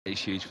It's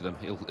huge for them.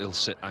 He'll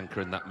sit anchor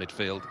in that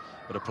midfield,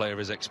 but a player of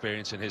his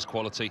experience and his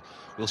quality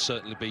will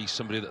certainly be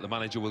somebody that the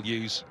manager will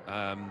use.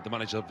 The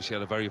manager obviously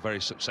had a very,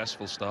 very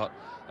successful start,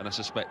 and I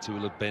suspect he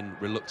will have been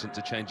reluctant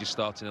to change his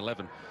starting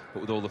 11.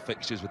 But with all the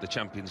fixtures, with the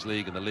Champions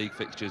League and the league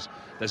fixtures,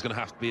 there's going to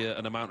have to be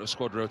an amount of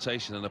squad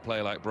rotation, and a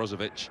player like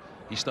Brozovic,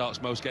 he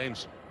starts most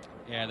games.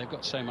 Yeah, they've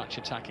got so much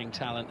attacking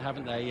talent,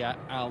 haven't they?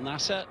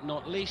 Al-Nassr,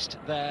 not least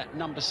their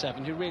number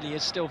 7, who really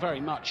is still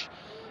very much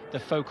the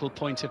focal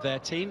point of their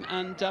team,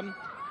 and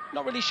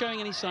not really showing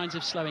any signs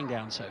of slowing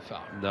down so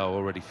far. No,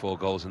 already 4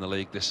 goals in the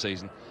league this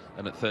season,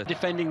 and at third.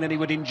 Defending that he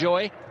would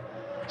enjoy.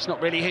 It's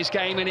not really his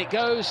game, and it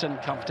goes, and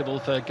comfortable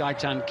for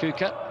Gaetan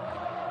Kuka.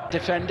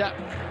 Defender.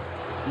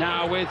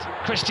 Now with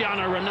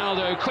Cristiano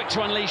Ronaldo, quick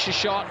to unleash a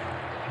shot.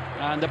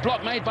 And the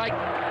block made by...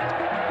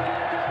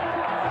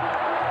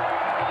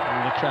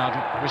 And the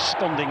crowd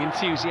responding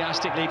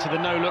enthusiastically to the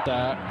no-look.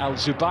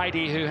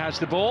 Al-Zubaydi, who has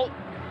the ball,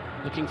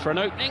 looking for an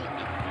opening.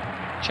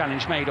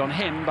 Challenge made on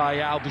him by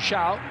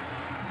Al-Bushal.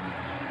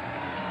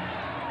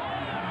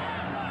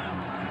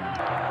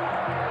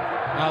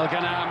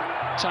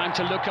 Al-Ghanam, time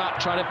to look up,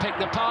 try to pick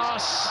the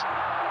pass.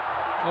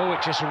 Oh,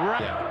 it just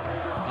ran.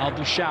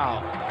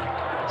 Al-Bushal.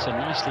 It's a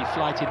nicely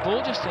flighted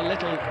ball, just a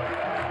little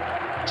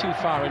too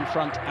far in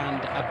front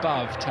and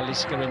above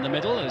Talisca in the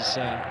middle as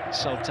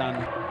Sultan.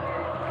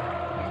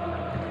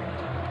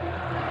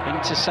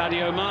 Into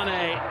Sadio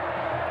Mane.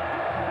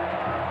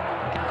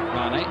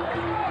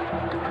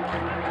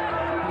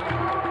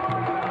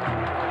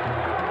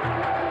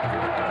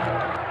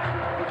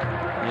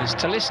 There's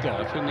Talisca,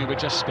 of whom we were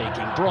just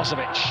speaking.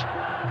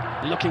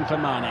 Brozovic looking for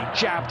Mane,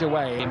 jabbed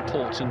away.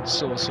 Important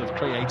source of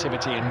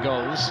creativity and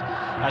goals.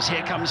 As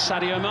here comes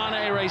Sadio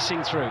Mane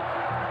racing through.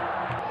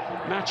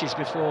 Matches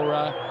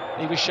before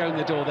he was shown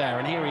the door there,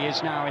 and here he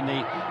is now in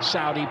the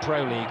Saudi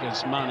Pro League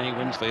as Mane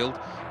wins field,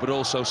 but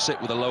also sit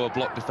with a lower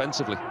block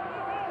defensively.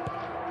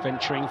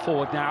 Venturing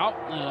forward now,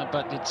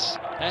 but it's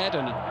aired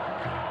and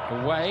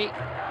away.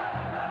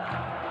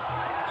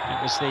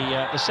 It was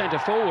the centre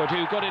forward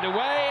who got it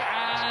away,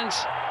 and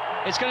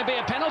it's going to be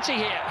a penalty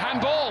here.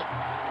 Handball.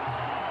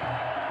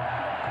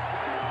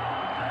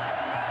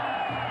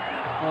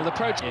 Well,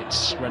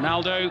 it's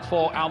Ronaldo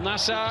for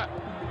Al-Nassr,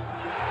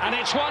 and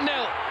it's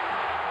 1-0.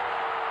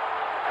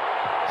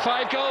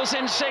 5 goals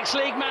in 6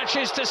 league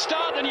matches to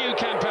start the new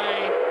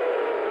campaign.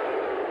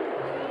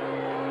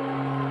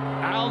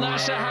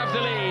 Al-Nassr have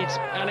the lead,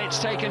 and it's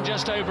taken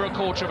just over a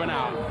quarter of an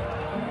hour.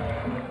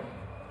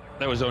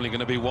 There was only going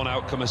to be one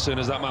outcome as soon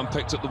as that man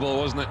picked up the ball,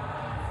 wasn't it?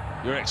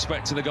 You're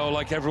expecting a goal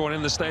like everyone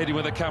in the stadium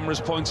with the cameras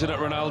pointing at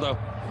Ronaldo.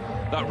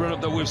 That run-up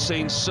that we've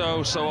seen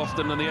so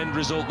often, and the end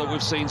result that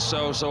we've seen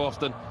so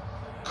often.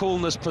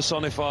 Coolness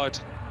personified.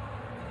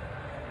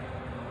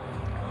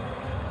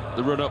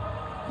 The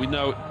run-up, we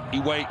know he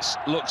waits,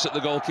 looks at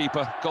the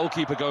goalkeeper.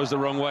 Goalkeeper goes the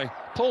wrong way.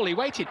 Paulie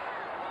waited.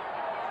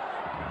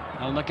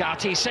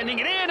 Al-Nagati sending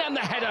it in, and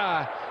the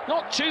header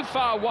not too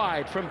far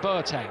wide from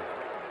Boateng.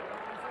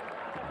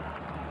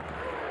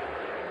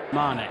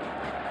 Mane.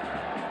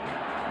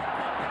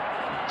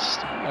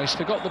 Almost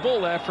forgot the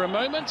ball there for a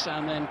moment,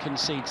 and then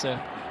concedes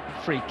a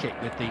free kick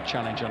with the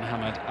challenge on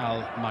Hamad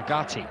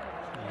Al-Magati.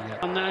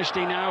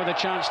 Al-Najdi now with a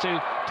chance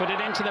to put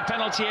it into the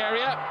penalty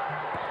area.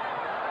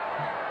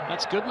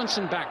 That's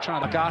Goodmanson back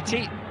trying to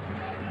Magati.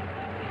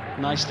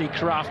 Nicely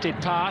crafted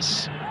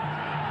pass.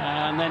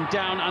 And then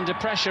down under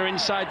pressure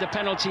inside the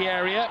penalty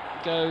area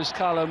goes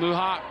Carlo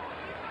Muha.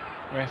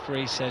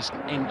 Referee says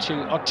into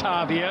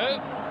Ottavio.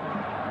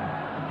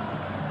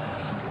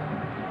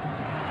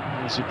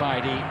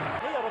 Zubaydi.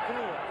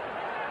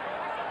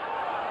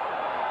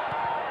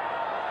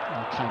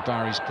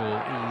 Kalbari's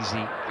ball,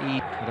 easy.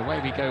 But away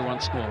we go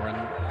once more,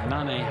 and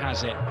Mane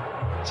has it.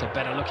 It's a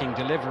better looking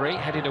delivery,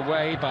 headed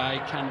away by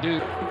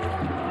Kandu.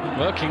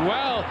 Working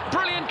well,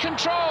 brilliant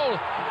control.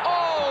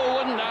 Oh,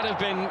 wouldn't that have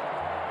been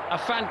a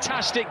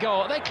fantastic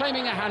goal? Are they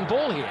claiming a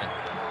handball here?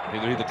 I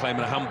think they're either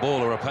claiming a handball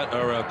or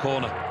a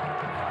corner.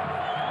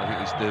 I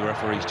think the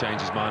referee's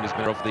changed his mind. He's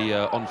been off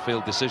the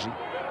on-field decision.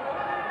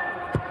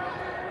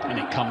 And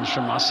it comes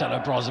from Marcelo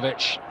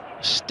Brozovic.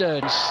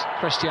 Stearns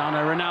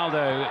Cristiano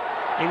Ronaldo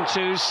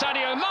into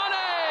Sadio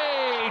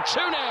Mane.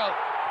 2-0.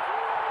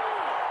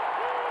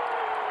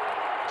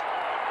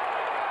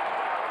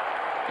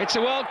 It's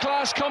a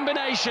world-class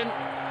combination.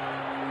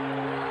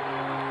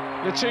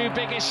 The 2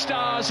 biggest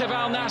stars of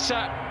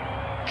Al-Nassr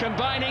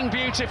combining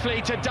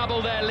beautifully to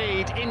double their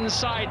lead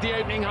inside the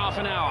opening half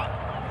an hour.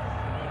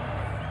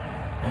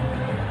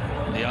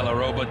 The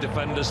Al-Orubah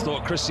defenders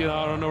thought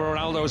Cristiano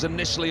Ronaldo was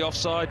initially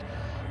offside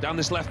down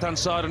this left-hand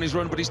side on his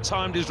run, but he's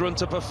timed his run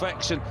to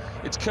perfection.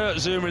 It's Kurt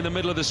Zouma in the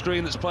middle of the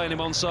screen that's playing him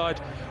onside.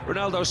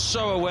 Ronaldo's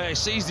so away,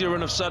 sees the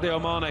run of Sadio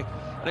Mane,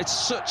 and it's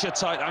such a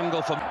tight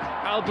angle for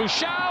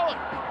Al-Bushal.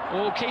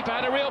 Oh, keeper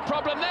had a real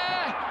problem there.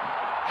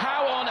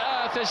 How on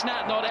earth has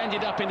Nat not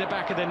ended up in the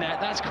back of the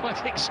net? That's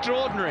quite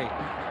extraordinary,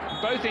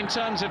 both in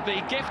terms of the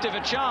gift of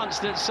a chance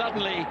that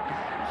suddenly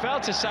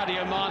fell to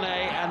Sadio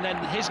Mane, and then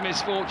his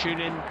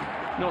misfortune in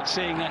not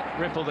seeing it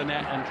ripple the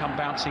net and come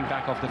bouncing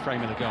back off the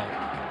frame of the goal.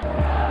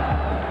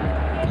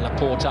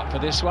 Laporte up for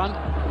this one.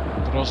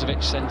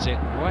 Brozovic sends it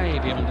way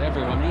beyond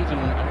everyone, even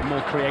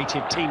more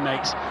creative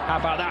teammates. How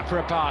about that for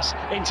a pass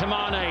into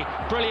Mane?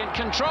 Brilliant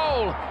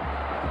control.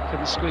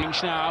 Couldn't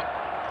squeeze now,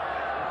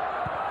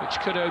 which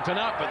could open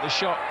up, but the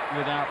shot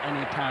without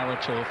any power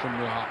at all from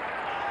Ruha.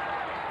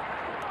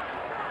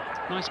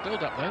 Nice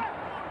build-up though.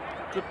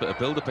 Good bit of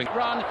build-up.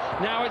 Run,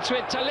 now it's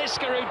with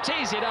Talisca who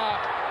tees it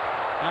up.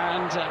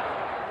 And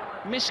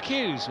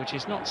miscues, which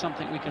is not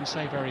something we can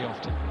say very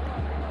often.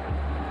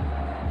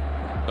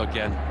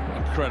 Again,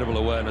 incredible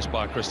awareness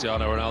by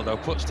Cristiano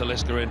Ronaldo. Puts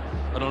Talisca in,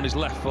 and on his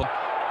left foot.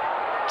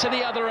 To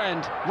the other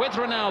end with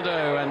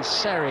Ronaldo, and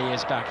Seri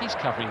is back. He's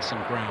covering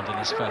some ground in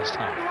his first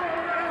half.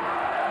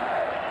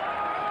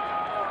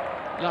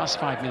 Last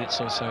 5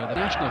 minutes or so, the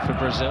national for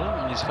Brazil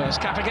on his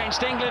first cap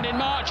against England in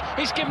March.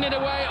 He's given it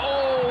away.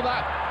 Oh,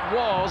 that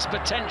was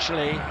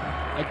potentially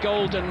a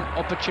golden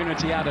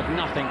opportunity out of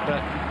nothing,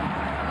 but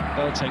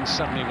Boateng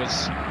suddenly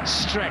was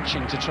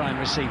stretching to try and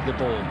receive the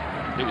ball.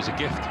 It was a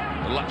gift,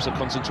 a lapse of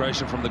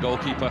concentration from the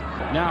goalkeeper.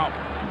 Now,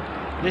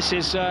 this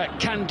is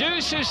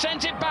Kandus who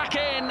sent it back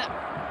in.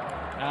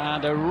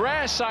 And a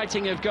rare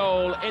sighting of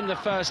goal in the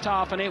first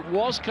half, and it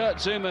was Kurt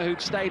Zouma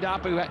who'd stayed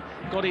up, who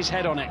got his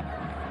head on it.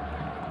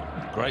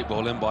 Great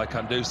ball in by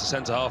Kandus. The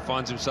centre-half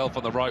finds himself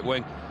on the right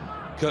wing.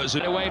 Kurt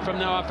Zouma away from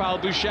Nawaf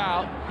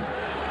Al-Bouchal,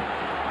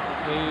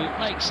 who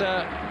makes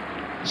a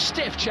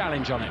stiff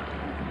challenge on it.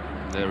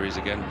 There he is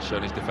again,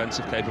 showing his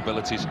defensive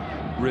capabilities.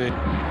 Really.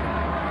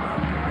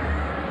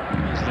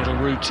 There's a little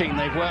routine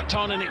they've worked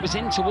on, and it was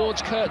in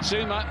towards Kurt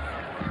Zouma.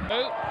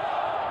 Oh,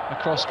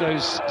 across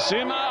goes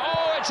Zouma.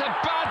 Oh, it's a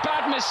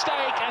bad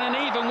mistake, and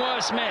an even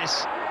worse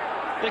miss.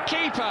 The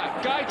keeper,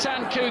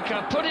 Gaetan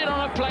Kuka, put it on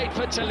a plate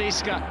for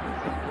Talisca.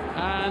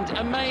 And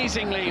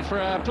amazingly, for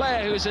a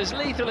player who's as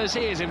lethal as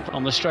he is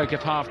on the stroke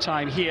of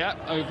half-time here,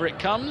 over it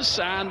comes,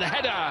 and the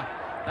header.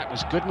 That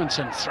was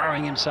Goodmanson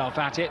throwing himself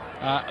at it.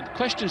 The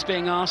questions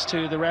being asked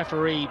to the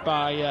referee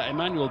by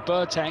Emmanuel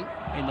Boateng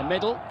in the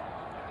middle.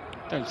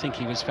 Don't think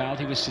he was fouled.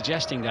 He was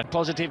suggesting that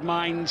positive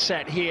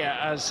mindset here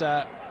as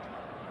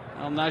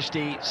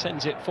Al-Nassr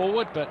sends it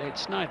forward, but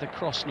it's neither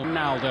cross nor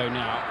Ronaldo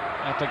now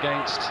up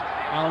against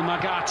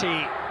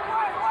Al-Maghati.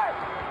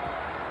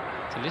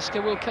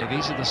 Talisca will come.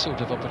 These are the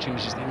sort of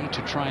opportunities they need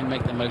to try and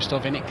make the most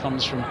of, and it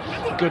comes from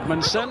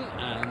Goodmanson,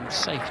 and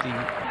safety.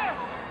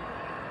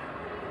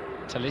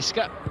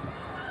 Talisca.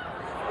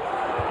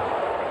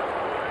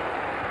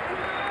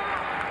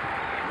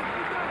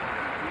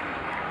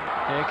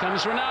 Here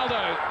comes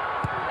Ronaldo.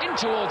 In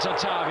towards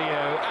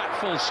Otavio at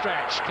full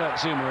stretch. Kurt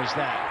Zouma is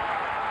there.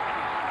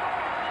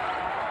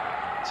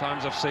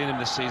 Times I've seen him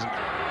this season.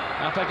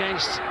 Up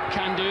against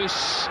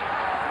Kandus.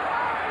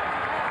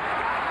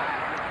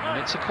 And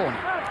it's a corner.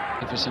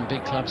 For some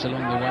big clubs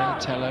along the way,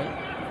 Tello.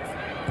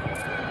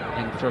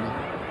 In from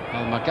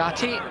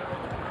Al-Maghati.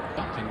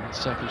 In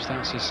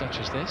circumstances such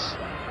as this.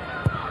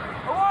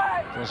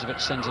 Brozovic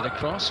sends it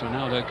across.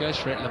 Ronaldo goes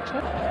for it.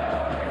 Laporte.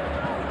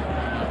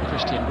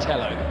 Christian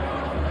Tello.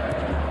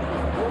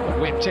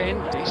 Whipped in.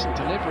 Decent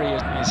delivery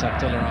is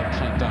Abdullah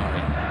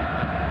Al-Khandawi.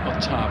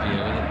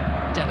 Otavio with a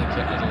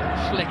delicate little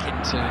flick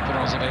into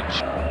Brozovic.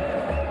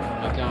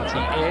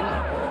 Al-Maghati in.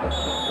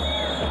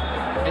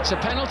 It's a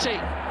penalty.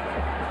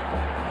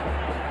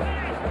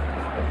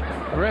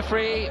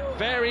 Referee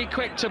very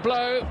quick to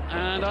blow,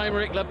 and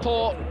Aymeric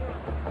Laporte,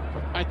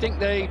 I think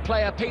the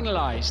player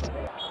penalised.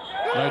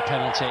 No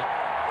penalty.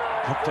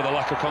 For the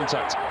lack of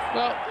contact.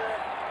 Well,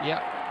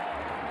 yeah.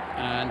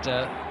 And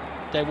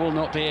there will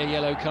not be a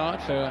yellow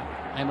card for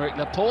Aymeric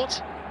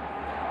Laporte.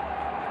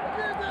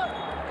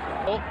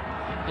 Oh,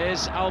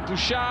 here's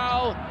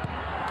Al-Bouchal.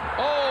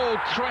 Oh,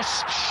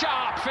 crisp,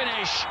 sharp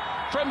finish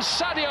from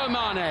Sadio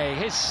Mane,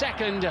 his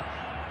second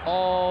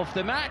of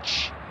the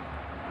match.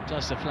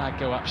 Does the flag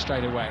go up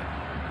straight away?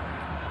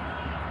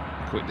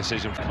 Quick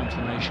decision.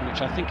 Confirmation,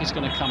 which I think is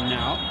going to come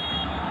now.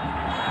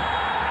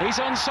 He's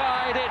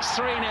onside, it's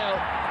 3-0.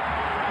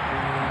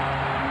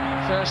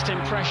 First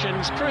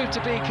impressions proved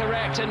to be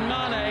correct, and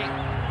Mane,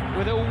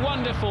 with a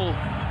wonderful,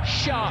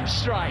 sharp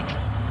strike,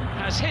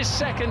 has his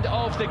second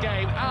of the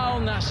game.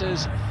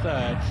 Al-Nassr's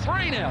third.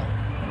 3-0.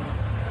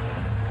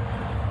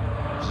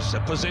 Just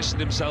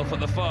positioned himself at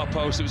the far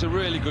post. It was a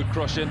really good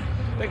crushing.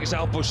 I think it's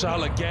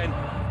Al-Bouchal again.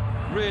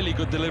 Really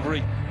good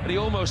delivery, and he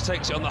almost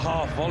takes it on the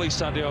half volley,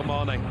 Sadio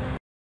Mane.